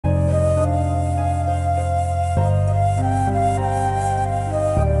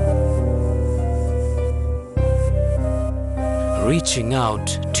reaching out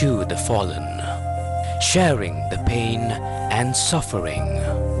to the fallen, sharing the pain and suffering,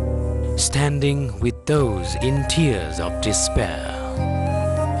 standing with those in tears of despair,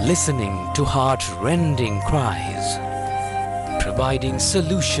 listening to heart-rending cries, providing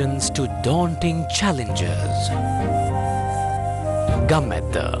solutions to daunting challenges.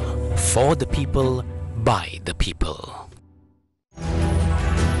 Gametha, for the people, by the people.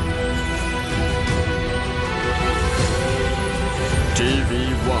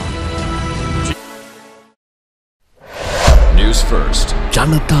 TV1 News First.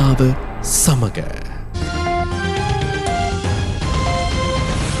 ජනතාව සමග.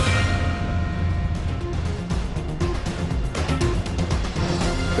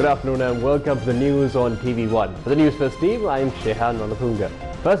 Good afternoon and welcome to the news on TV1. For the News First team, I'm Shehan Ranathunga.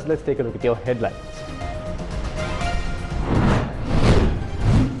 First, let's take a look at your headlines.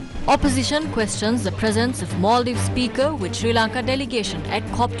 Opposition questions the presence of Maldives speaker with Sri Lanka delegation at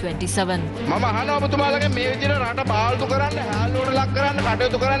COP27.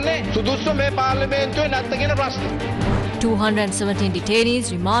 217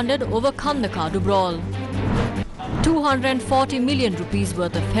 detainees remanded over Kandakadu brawl. 240 million rupees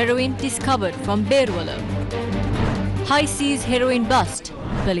worth of heroin discovered from Berwala. High seas heroin bust.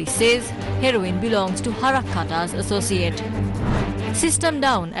 Police says heroin belongs to Harakkata's associate. System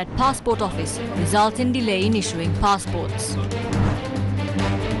down at passport office results in delay in issuing passports.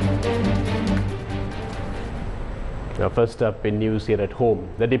 Now, first up in news here at home,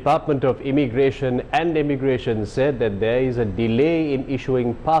 the Department of Immigration and Immigration said that there is a delay in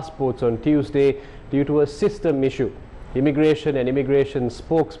issuing passports on Tuesday due to a system issue. Immigration and Immigration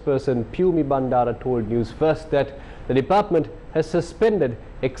spokesperson Pumi Bandara told News First that the department has suspended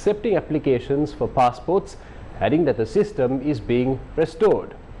accepting applications for passports, adding that the system is being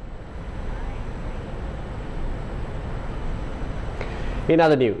restored. In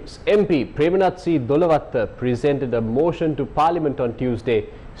other news, MP Premanatsi Dolawatta presented a motion to Parliament on Tuesday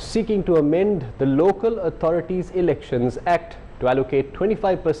seeking to amend the Local Authorities Elections Act to allocate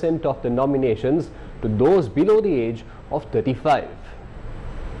 25% of the nominations to those below the age of 35.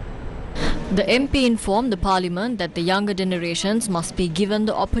 The MP informed the Parliament that the younger generations must be given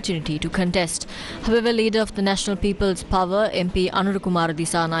the opportunity to contest. However, leader of the National People's Power, MP Anurukumara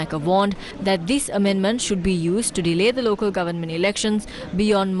Dissanayake, warned that this amendment should be used to delay the local government elections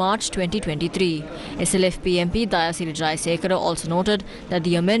beyond March 2023. SLFP MP Dayasiri Jayasekara also noted that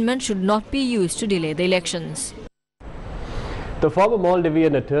the amendment should not be used to delay the elections. The former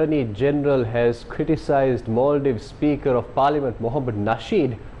Maldivian Attorney General has criticized Maldives Speaker of Parliament Mohammed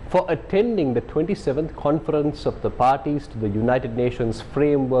Nasheed for attending the 27th Conference of the Parties to the United Nations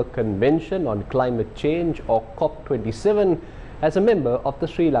Framework Convention on Climate Change, or COP27, as a member of the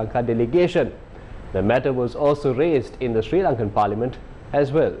Sri Lanka delegation. The matter was also raised in the Sri Lankan Parliament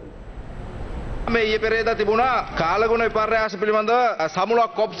as well.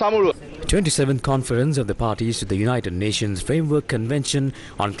 27th Conference of the Parties to the United Nations Framework Convention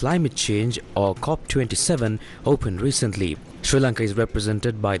on Climate Change, or COP27, opened recently. Sri Lanka is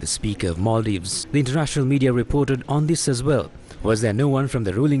represented by the Speaker of Maldives. The international media reported on this as well. Was there no one from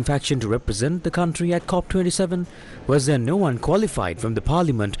the ruling faction to represent the country at COP27? Was there no one qualified from the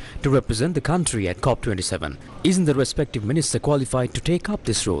Parliament to represent the country at COP27? Isn't the respective minister qualified to take up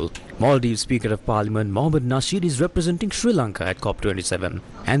this role? Maldives Speaker of Parliament Mohammed Nasheed is representing Sri Lanka at COP27,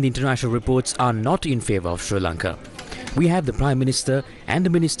 and the international reports are not in favour of Sri Lanka. We have the Prime Minister and the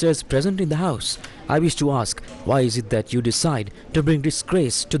ministers present in the House. I wish to ask, why is it that you decide to bring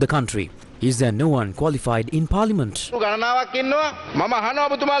disgrace to the country? Is there no one qualified in Parliament? මම අහනවා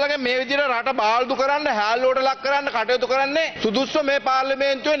ඔබතුමාලගේ මේ විදිහට රට බාල්දු කරන්න හැල්ලුවට ලක් කරන්න කටයුතු කරන්නේ සුදුස්සු මේ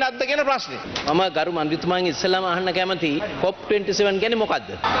පාර්ලිමේන්තුවේ නැද්ද කියන ප්‍රශ්නේ. මම ගරු මන්ත්‍රීතුමාගෙන් ඉස්සෙල්ලාම අහන්න කැමති COP27 කියන්නේ මොකද්ද?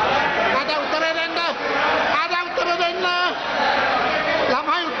 ආද උත්තර දෙන්න. ආද උත්තර දෙන්න.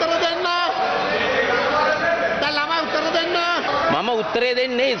 ළමයි උත්තර දෙන්න. දැන් ළමයි උත්තර දෙන්න. මම උත්තරේ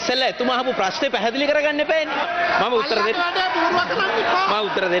දෙන්නේ ඉස්සෙල්ලා එතුමා අහපු ප්‍රශ්නේ පැහැදිලි කරගන්න එපානේ. මම උත්තර දෙන්න. මම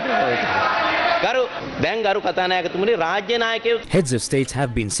උත්තර දෙන්න. Heads of states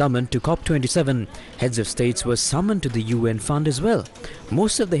have been summoned to COP27. Heads of states were summoned to the UN fund as well.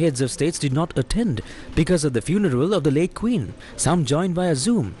 Most of the heads of states did not attend because of the funeral of the late Queen. Some joined via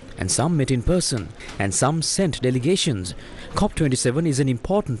Zoom, and some met in person, and some sent delegations. COP27 is an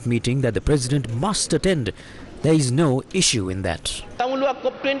important meeting that the President must attend. There is no issue in that. තමුලුවක්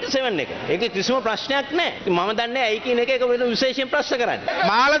COP27 එක. ඒකේ කිසිම ප්‍රශ්නයක් නැහැ. මම දන්නේ ඇයි කියන එක වෙන විශේෂයෙන් ප්‍රශ්න කරන්නේ.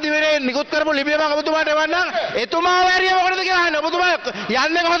 මාලදිවයිනේ නිකුත් කරපු ලිපිය මම ඔබතුමාට එවන්නම්. එතුමා වැරිය මොකටද කියලා අහන්නේ. ඔබතුමා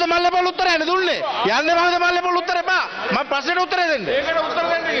යන්නේ කොහොමද මල්ලපොළ උත්තරය දුන්නේ? යන්නේ කොහොමද මල්ලපොළ උත්තරේ පා? මම ප්‍රශ්නෙට උත්තරේ දෙන්න. ඒකට උත්තර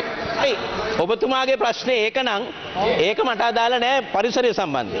දෙන්න. ඔබතුමාගේ ප්‍රශ්නේ ඒක නම් ඒක මට අදාළ නෑ පරිසරය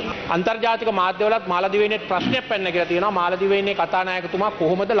සම්බන්ධයෙන්. අන්තර්ජාතික මාධ්‍යවලත් මාලදිවයිනේ ප්‍රශ්නයක් පැන්න කියලා තියෙනවා. මාලදිවයිනේ කතානායකතුමා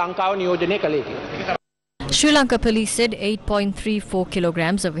කොහොමද ලංකාව නියෝජනය කළේ කියලා. Sri Lanka police said 8.34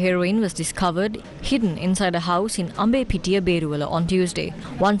 kilograms of heroin was discovered hidden inside a house in Ambepitiya, Beruwala on Tuesday.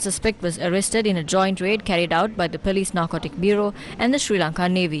 One suspect was arrested in a joint raid carried out by the Police Narcotic Bureau and the Sri Lanka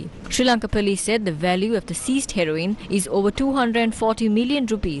Navy. Sri Lanka police said the value of the seized heroin is over 240 million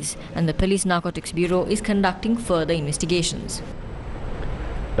rupees and the Police Narcotics Bureau is conducting further investigations.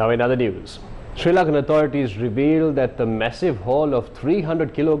 Now in other news, Sri Lankan authorities revealed that the massive haul of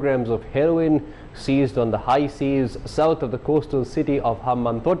 300 kilograms of heroin seized on the high seas south of the coastal city of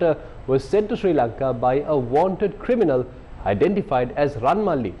Hambantota was sent to Sri Lanka by a wanted criminal identified as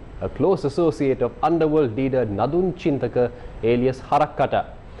Ranmalli, a close associate of underworld leader Nadun Chintaka alias Harakkata.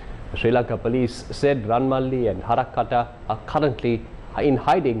 Sri Lanka police said Ranmalli and Harakkata are currently in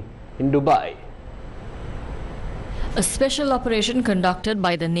hiding in Dubai. A special operation conducted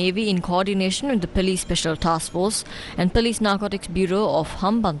by the Navy in coordination with the Police Special Task Force and Police Narcotics Bureau of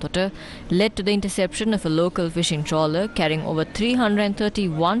Hambantota led to the interception of a local fishing trawler carrying over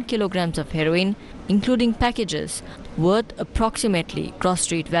 331 kilograms of heroin, including packages worth approximately gross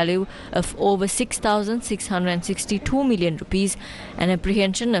street value of over 6,662 million rupees and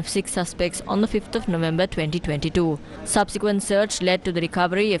apprehension of 6 suspects on the 5th of November 2022. Subsequent search led to the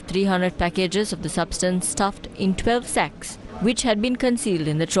recovery of 300 packages of the substance stuffed in 12 sacks, which had been concealed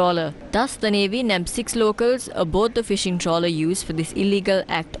in the trawler. Thus, the Navy nabbed 6 locals aboard the fishing trawler used for this illegal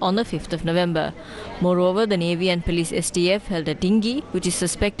act on the 5th of November. Moreover, the Navy and Police STF held a dinghy, which is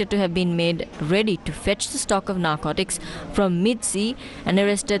suspected to have been made ready to fetch the stock of narcotics from mid-sea, and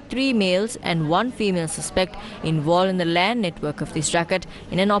arrested 3 males and 1 female suspect involved in the land network of this racket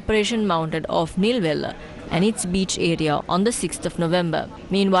in an operation mounted off Nilvella and its beach area on the 6th of November.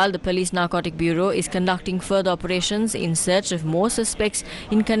 Meanwhile, the Police Narcotic Bureau is conducting further operations in search of more suspects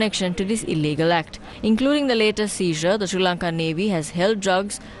in connection to this illegal act. Including the latest seizure, the Sri Lankan Navy has held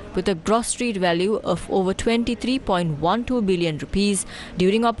drugs with a gross street value of over 23.12 billion rupees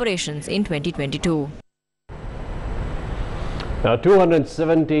during operations in 2022. Now,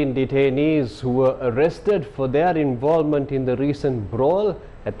 217 detainees who were arrested for their involvement in the recent brawl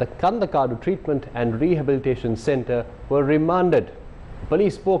at the Kandakadu Treatment and Rehabilitation Centre were remanded.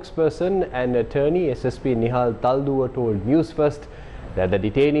 Police spokesperson and attorney SSP Nihal Talduwa told Newsfirst that the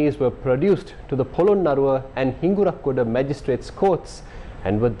detainees were produced to the Polonnaruwa and Hingurakkoda magistrates courts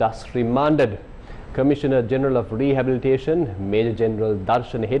and were thus remanded. Commissioner General of Rehabilitation, Major General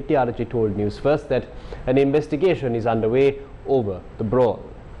Darshan Hettiarachchi told Newsfirst that an investigation is underway over the brawl.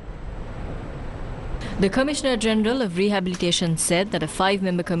 The Commissioner General of Rehabilitation said that a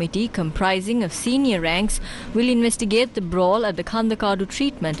 5-member committee comprising of senior ranks will investigate the brawl at the Kandakadu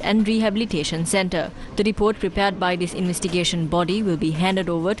Treatment and Rehabilitation Centre. The report prepared by this investigation body will be handed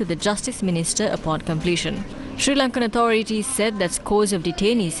over to the Justice Minister upon completion. Sri Lankan authorities said that scores of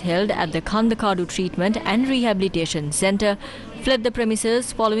detainees held at the Kandakadu Treatment and Rehabilitation Centre fled the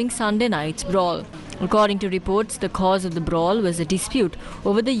premises following Sunday night's brawl. According to reports, the cause of the brawl was a dispute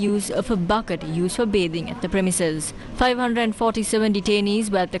over the use of a bucket used for bathing at the premises. 547 detainees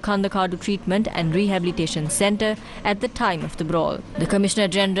were at the Kandakadu Treatment and Rehabilitation Centre at the time of the brawl. The Commissioner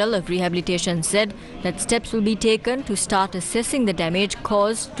General of Rehabilitation said that steps will be taken to start assessing the damage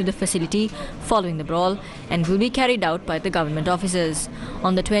caused to the facility following the brawl and will be carried out by the government officers.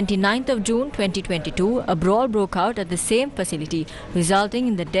 On the 29th of June 2022, a brawl broke out at the same facility, resulting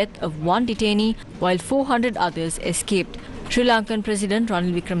in the death of 1 detainee while 400 others escaped. Sri Lankan President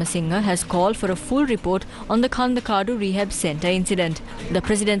Ranil Wickremesinghe has called for a full report on the Kandakadu Rehab Centre incident. The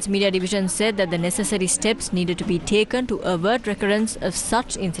President's media division said that the necessary steps needed to be taken to avert recurrence of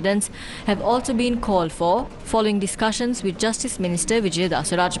such incidents have also been called for, following discussions with Justice Minister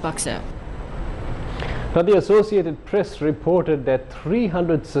Vijayadasa Rajapaksa. Now, the Associated Press reported that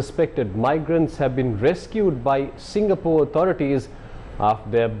 300 suspected migrants have been rescued by Singapore authorities after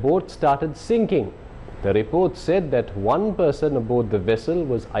their boat started sinking. The report said that 1 person aboard the vessel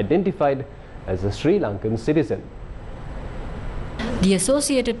was identified as a Sri Lankan citizen. The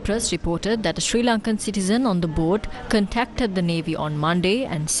Associated Press reported that a Sri Lankan citizen on the boat contacted the Navy on Monday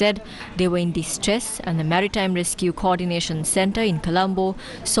and said they were in distress, and the Maritime Rescue Coordination Centre in Colombo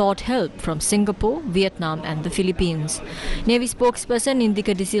sought help from Singapore, Vietnam and the Philippines. Navy spokesperson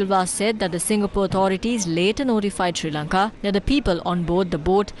Indika De Silva said that the Singapore authorities later notified Sri Lanka that the people on board the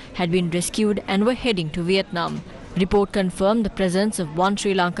boat had been rescued and were heading to Vietnam. Report confirmed the presence of 1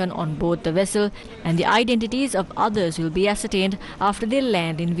 Sri Lankan on board the vessel, and the identities of others will be ascertained after they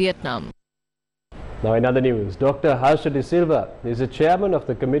land in Vietnam. Now in other news, Dr. Harsha De Silva is the chairman of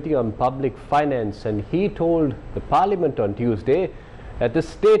the Committee on Public Finance, and he told the Parliament on Tuesday that the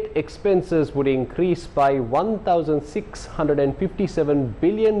state expenses would increase by 1,657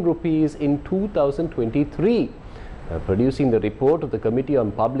 billion rupees in 2023. Producing the report of the Committee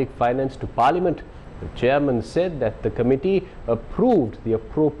on Public Finance to Parliament, the chairman said that the committee approved the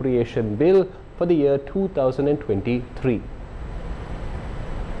appropriation bill for the year 2023.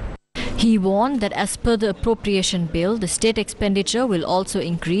 He warned that as per the appropriation bill, the state expenditure will also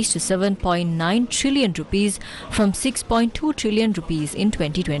increase to 7.9 trillion rupees from 6.2 trillion rupees in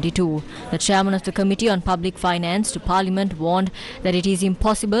 2022. The chairman of the Committee on Public Finance to Parliament warned that it is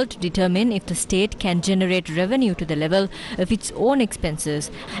impossible to determine if the state can generate revenue to the level of its own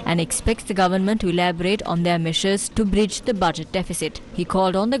expenses and expects the government to elaborate on their measures to bridge the budget deficit. He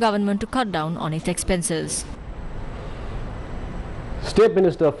called on the government to cut down on its expenses. State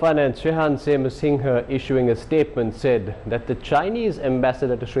Minister of Finance Shehan Singha issuing a statement said that the Chinese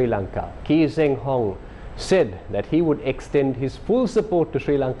ambassador to Sri Lanka, Kee Zeng Hong, said that he would extend his full support to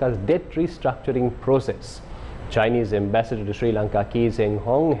Sri Lanka's debt restructuring process. Chinese ambassador to Sri Lanka, Kee Zeng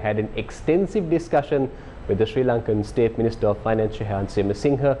Hong, had an extensive discussion with the Sri Lankan State Minister of Finance Shehan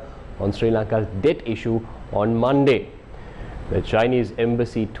Singha on Sri Lanka's debt issue on Monday. The Chinese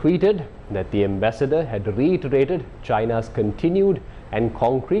embassy tweeted that the ambassador had reiterated China's continued and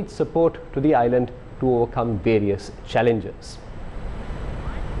concrete support to the island to overcome various challenges.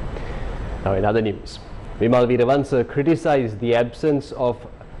 Now in other news, Vimal Weerawansa criticized the absence of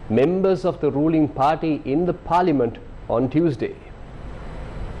members of the ruling party in the parliament on Tuesday.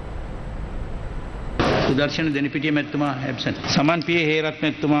 Sudarshan Denipitiya Mettuma absent. Saman P. Herat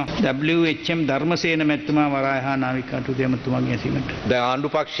Mettuma, WHM Dharmasena Mettuma, Varaha Navika to the Mettuma Gesimet. The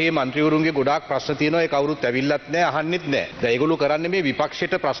Andupakshe, Mantriurungi Gudak, Prasatino, Ekauru Tavilatne, Hanitne, the Egulu Karanime,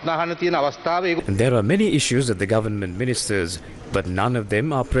 Vipaksheta, Prasnahanati, Avastave. There are many issues at the government ministers, but none of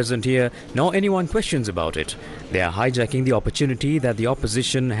them are present here, nor anyone questions about it. They are hijacking the opportunity that the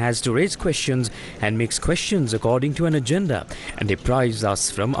opposition has to raise questions and makes questions according to an agenda, and deprives us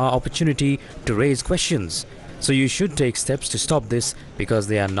from our opportunity to raise questions. So you should take steps to stop this, because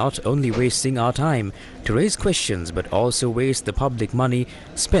they are not only wasting our time to raise questions but also waste the public money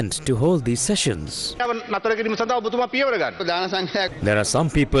spent to hold these sessions. There are some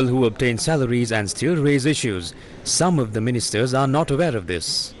people who obtain salaries and still raise issues. Some of the ministers are not aware of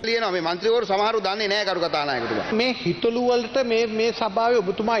this. If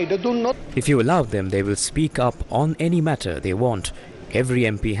you allow them, they will speak up on any matter they want. Every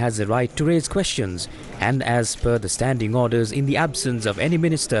MP has a right to raise questions, and as per the standing orders, in the absence of any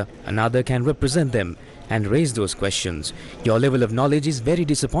minister, another can represent them and raise those questions. Your level of knowledge is very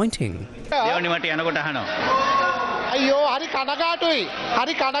disappointing.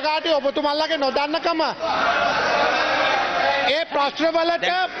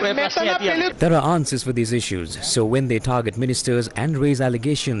 There are answers for these issues, so when they target ministers and raise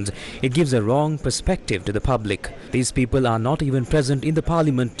allegations, it gives a wrong perspective to the public. These people are not even present in the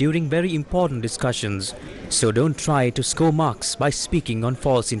parliament during very important discussions, so don't try to score marks by speaking on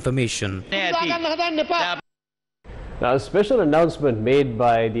false information. Now, a special announcement made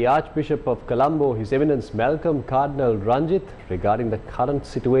by the Archbishop of Colombo, His Eminence Malcolm Cardinal Ranjit, regarding the current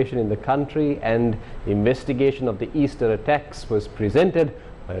situation in the country and investigation of the Easter attacks was presented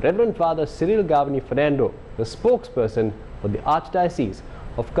by Reverend Father Cyril Gavani Fernando, the spokesperson for the Archdiocese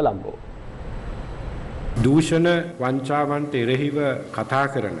of Colombo. The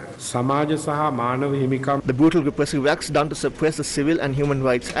brutal repressive acts done to suppress the civil and human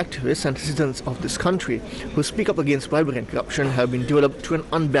rights activists and citizens of this country who speak up against bribery and corruption have been developed to an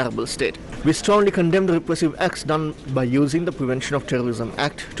unbearable state. We strongly condemn the repressive acts done by using the Prevention of Terrorism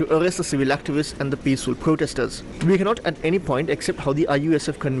Act to arrest the civil activists and the peaceful protesters. We cannot at any point accept how the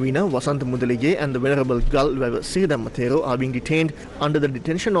IUSF convener Vasantha Mudaliye and the Venerable Gal driver Siridam Matero are being detained under the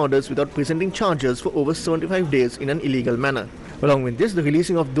detention orders without presenting charges for over 75 days in an illegal manner. Along with this, the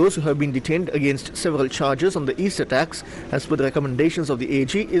releasing of those who have been detained against several charges on the East attacks as per the recommendations of the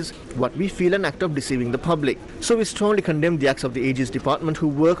AG is what we feel an act of deceiving the public. So we strongly condemn the acts of the AG's department who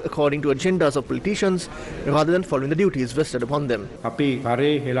work according to agendas of politicians rather than following the duties vested upon them.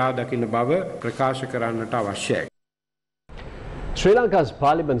 Sri Lanka's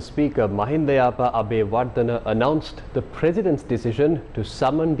Parliament Speaker Mahindayapa Abeyewardena announced the President's decision to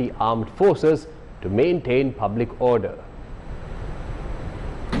summon the armed forces to maintain public order.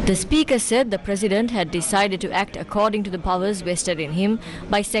 The Speaker said the President had decided to act according to the powers vested in him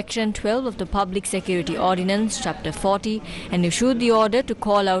by Section 12 of the Public Security Ordinance, Chapter 40, and issued the order to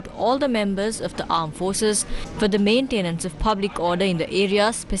call out all the members of the armed forces for the maintenance of public order in the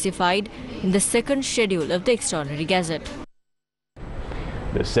areas specified in the second schedule of the Extraordinary Gazette.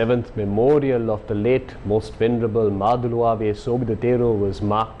 The 7th memorial of the late Most Venerable Maduluave Sobhidhatero was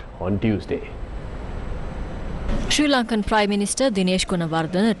marked on Tuesday. Sri Lankan Prime Minister Dinesh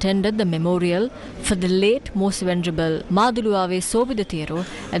Gunawardena attended the memorial for the late Most Venerable Maduluave Sobhidhatero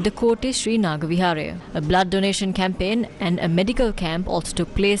at the Kote Sri Nagavihare. A blood donation campaign and a medical camp also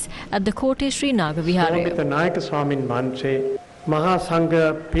took place at the Kote Sri Nagavihare.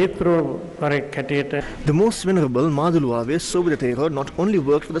 The Most Venerable Maduluave Sobhidhatero not only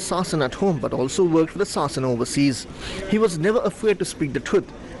worked for the Sasana at home but also worked for the Sasana overseas. He was never afraid to speak the truth,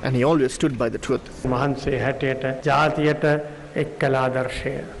 and he always stood by the truth.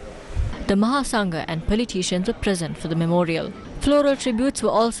 The Mahasangha and politicians were present for the memorial. Floral tributes were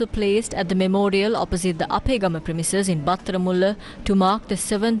also placed at the memorial opposite the Apegama premises in Battaramulla to mark the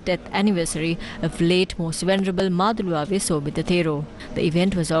 7th death anniversary of late Most Venerable Maduluave Sobhidhatero. The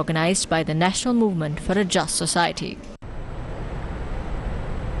event was organised by the National Movement for a Just Society.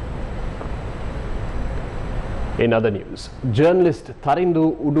 In other news, journalist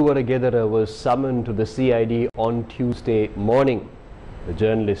Tharindu Uduwaragedara was summoned to the CID on Tuesday morning. The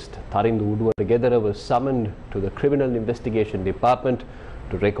journalist Tharindu Uduwaragedara was summoned to the Criminal Investigation Department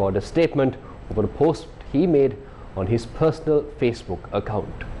to record a statement over a post he made on his personal Facebook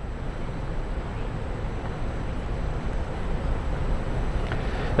account.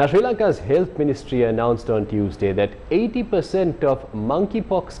 Now, Sri Lanka's Health Ministry announced on Tuesday that 80% of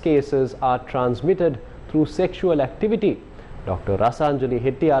monkeypox cases are transmitted through sexual activity. Dr. Rasanjali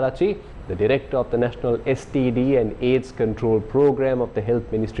Hettiarachi, the director of the National STD and AIDS Control Program of the Health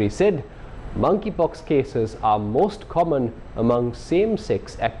Ministry, said monkeypox cases are most common among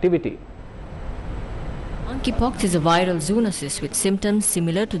same-sex activity. Monkeypox is a viral zoonosis with symptoms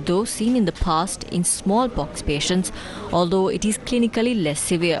similar to those seen in the past in smallpox patients, although it is clinically less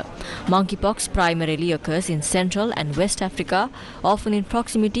severe. Monkeypox primarily occurs in Central and West Africa, often in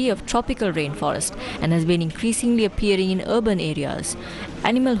proximity of tropical rainforest, and has been increasingly appearing in urban areas.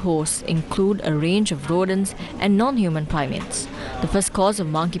 Animal hosts include a range of rodents and non-human primates. The first cause of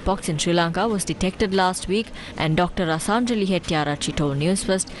monkeypox in Sri Lanka was detected last week, and Dr. Rasanjali Hettiarachi told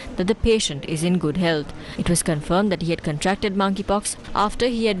Newsfirst that the patient is in good health. It was confirmed that he had contracted monkeypox after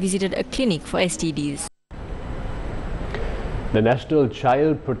he had visited a clinic for STDs. The National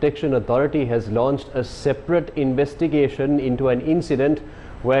Child Protection Authority has launched a separate investigation into an incident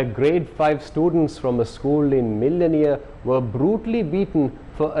where grade 5 students from a school in Millenia were brutally beaten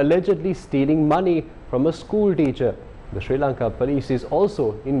for allegedly stealing money from a school teacher. The Sri Lanka police is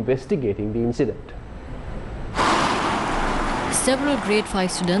also investigating the incident. Several grade 5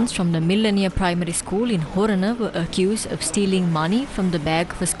 students from the Millenia Primary School in Horana were accused of stealing money from the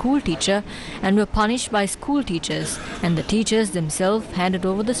bag of a school teacher and were punished by school teachers, and the teachers themselves handed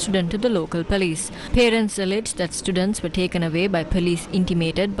over the student to the local police. Parents alleged that students were taken away by police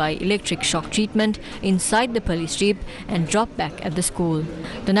intimated by electric shock treatment inside the police jeep and dropped back at the school.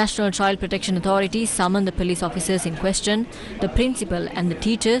 The National Child Protection Authority summoned the police officers in question, the principal and the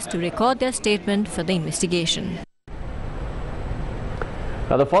teachers to record their statement for the investigation.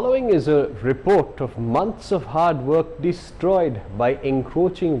 Now, the following is a report of months of hard work destroyed by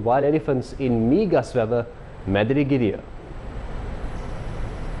encroaching wild elephants in Meegaswawa, Madirigiriya.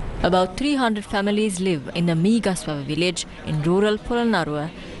 About 300 families live in the Meegaswawa village in rural Polonnaruwa,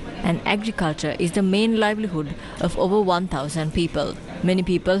 and agriculture is the main livelihood of over 1,000 people. Many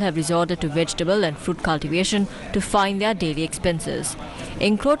people have resorted to vegetable and fruit cultivation to find their daily expenses.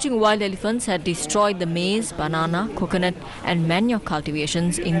 Encroaching wild elephants had destroyed the maize, banana, coconut and manioc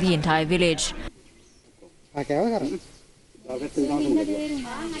cultivations in the entire village.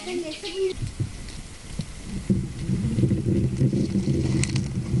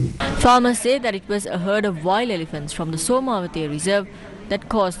 Farmers say that it was a herd of wild elephants from the Somawati reserve that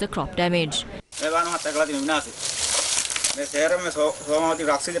caused the crop damage.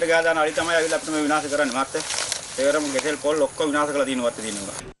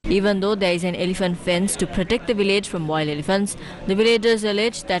 Even though there is an elephant fence to protect the village from wild elephants, the villagers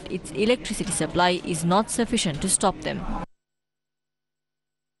allege that its electricity supply is not sufficient to stop them.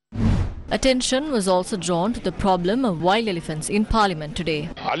 Attention was also drawn to the problem of wild elephants in Parliament today.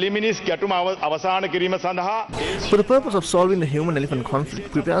 For the purpose of solving the human-elephant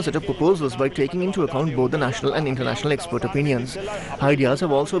conflict, Pripyat set up proposals by taking into account both the national and international expert opinions. Ideas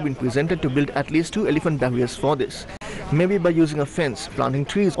have also been presented to build at least 2 elephant barriers for this. maybe by using a fence, planting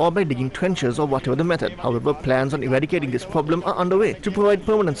trees or by digging trenches or whatever the method. However, plans on eradicating this problem are underway to provide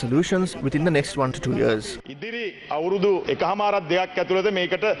permanent solutions within the next 1 to 2 years. ඉදිරි අවුරුදු එකහමාරක් දෙකක් ඇතුළත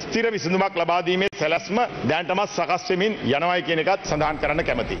මේකට ස්ථිර විසඳුමක් ලබා දීමේ සැලැස්ම දැනටමත් සකස් වෙමින් යනවායි කියන එකත් සඳහන් කරන්න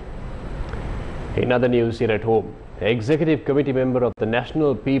කැමැතියි. In other news here at home, the Executive Committee member of the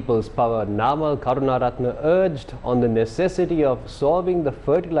National People's Power, Namal Karunaratne, urged on the necessity of solving the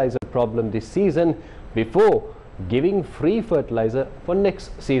fertilizer problem this season before giving free fertilizer for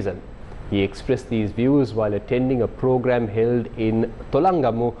next season. He expressed these views while attending a program held in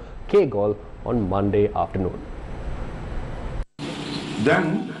Tolangamu, Kegol on Monday afternoon.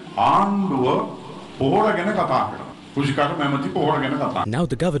 Then ආණ්ඩුව පොහොර ගැන කතා කරනවා. Now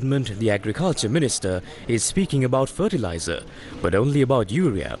the government, the agriculture minister, is speaking about fertilizer, but only about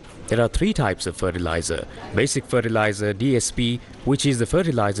urea. There are 3 types of fertilizer: basic fertilizer, DSP, which is the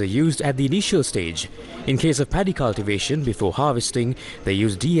fertilizer used at the initial stage. In case of paddy cultivation before harvesting, they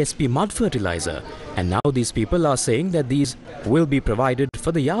use DSP mud fertilizer, and now these people are saying that these will be provided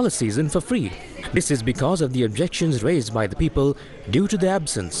for the Yala season for free. This is because of the objections raised by the people due to the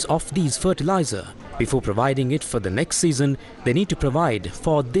absence of these fertilizer. Before providing it for the next season, they need to provide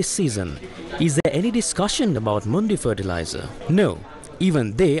for this season. Is there any discussion about Mundi fertilizer? No,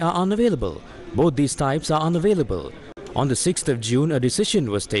 even they are unavailable. Both these types are unavailable. On the 6th of June, a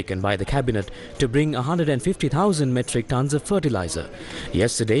decision was taken by the cabinet to bring 150,000 metric tons of fertilizer.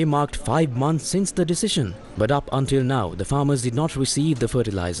 Yesterday marked 5 months since the decision, but up until now, the farmers did not receive the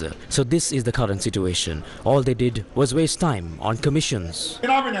fertilizer. So this is the current situation. All they did was waste time on commissions.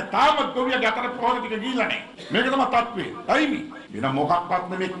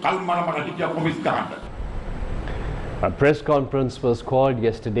 A press conference was called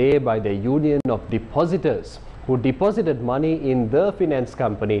yesterday by the Union of Depositors, who deposited money in the finance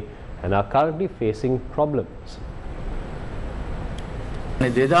company and are currently facing problems. The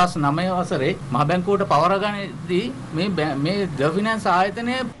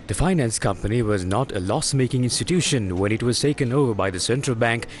finance company was not a loss-making institution when it was taken over by the central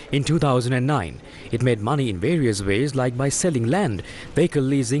bank in 2009. It made money in various ways, like by selling land, vehicle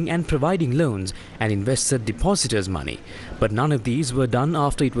leasing and providing loans, and invested depositors' money. But none of these were done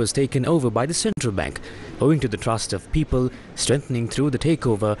after it was taken over by the central bank. Owing to the trust of people strengthening through the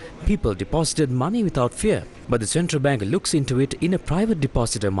takeover, people deposited money without fear. But the central bank looks into it in a private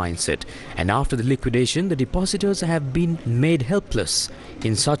depositor mindset, and after the liquidation, the depositors have been made helpless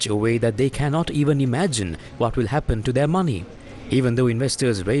in such a way that they cannot even imagine what will happen to their money. Even though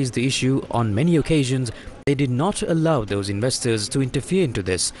investors raised the issue on many occasions, they did not allow those investors to interfere into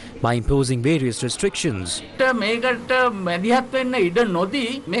this by imposing various restrictions.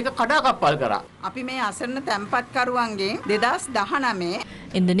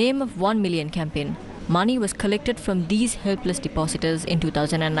 In the name of 1 million campaign, money was collected from these helpless depositors in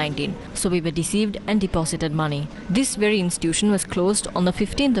 2019. So we were deceived and deposited money. This very institution was closed on the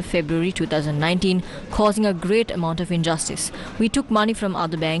 15th of February 2019, causing a great amount of injustice. We took money from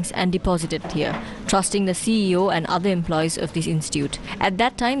other banks and deposited here, trusting the CEO and other employees of this institute. At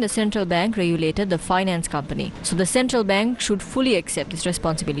that time, the central bank regulated the finance company. So the central bank should fully accept this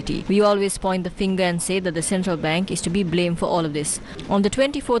responsibility. We always point the finger and say that the central bank is to be blamed for all of this. On the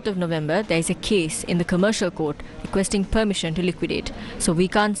 24th of November, there is a case in the commercial court requesting permission to liquidate. So we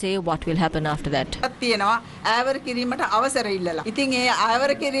can't say what will happen after that.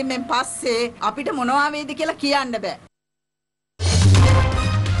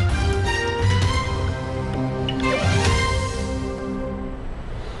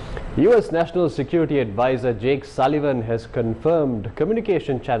 US National Security Advisor Jake Sullivan has confirmed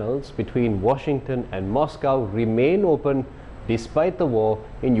communication channels between Washington and Moscow remain open despite the war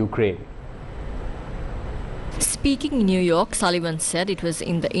in Ukraine. Speaking in New York, Sullivan said it was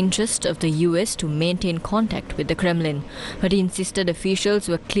in the interest of the US to maintain contact with the Kremlin, but he insisted officials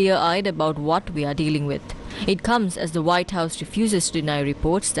were clear-eyed about what we are dealing with. It comes as the White House refuses to deny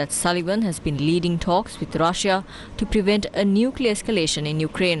reports that Sullivan has been leading talks with Russia to prevent a nuclear escalation in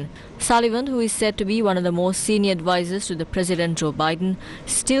Ukraine. Sullivan, who is said to be one of the most senior advisors to the President Joe Biden,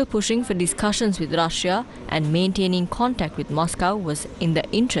 still pushing for discussions with Russia and maintaining contact with Moscow was in the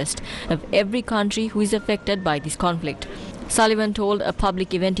interest of every country who is affected by this conflict. Sullivan told a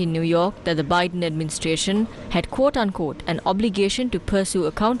public event in New York that the Biden administration had quote-unquote an obligation to pursue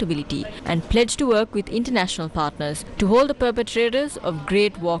accountability and pledged to work with international partners to hold the perpetrators of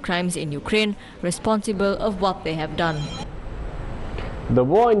great war crimes in Ukraine responsible of what they have done. The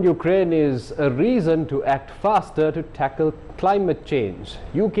war in Ukraine is a reason to act faster to tackle climate change,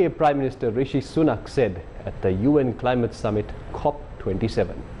 UK Prime Minister Rishi Sunak said at the UN Climate Summit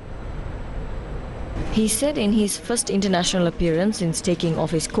COP27. He said in his first international appearance since taking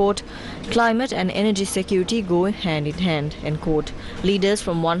office, quote, climate and energy security go hand in hand, end quote. Leaders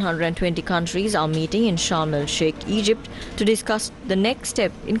from 120 countries are meeting in Sharm el-Sheikh, Egypt to discuss the next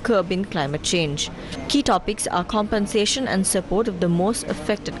step in curbing climate change. Key topics are compensation and support of the most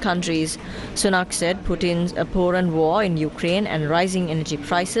affected countries. Sunak said Putin's abhorrent war in Ukraine and rising energy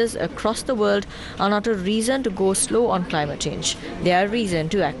prices across the world are not a reason to go slow on climate change. They are a reason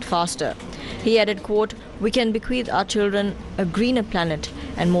to act faster. He added, quote, we can bequeath our children a greener planet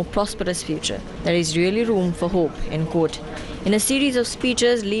and more prosperous future. There is really room for hope, end quote. In a series of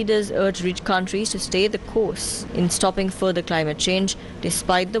speeches, leaders urged rich countries to stay the course in stopping further climate change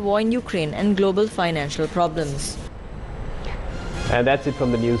despite the war in Ukraine and global financial problems. And that's it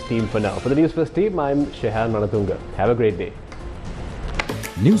from the news team for now. For the News First team, I'm Shehan Manatunga. Have a great day.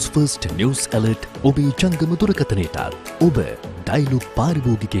 Newsfirst News Alert ඔබේ ජංගම දුරකථනයටත් ඔබ dialogue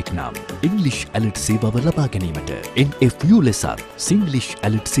පාරිභෝගිකයෙක් නම් English Alert සේවාව ලබා ගැනීමට NFU ලෙසත් Singlish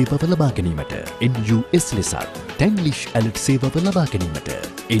Alert සේවාව ලබා ගැනීමට NUS ලෙසත් Tanglish Alert සේවාව ලබා ගැනීමට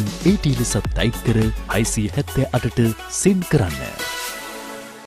NAT ලෙසත් ටයිප් කර 678ට සෙන්ඩ් කරන්න.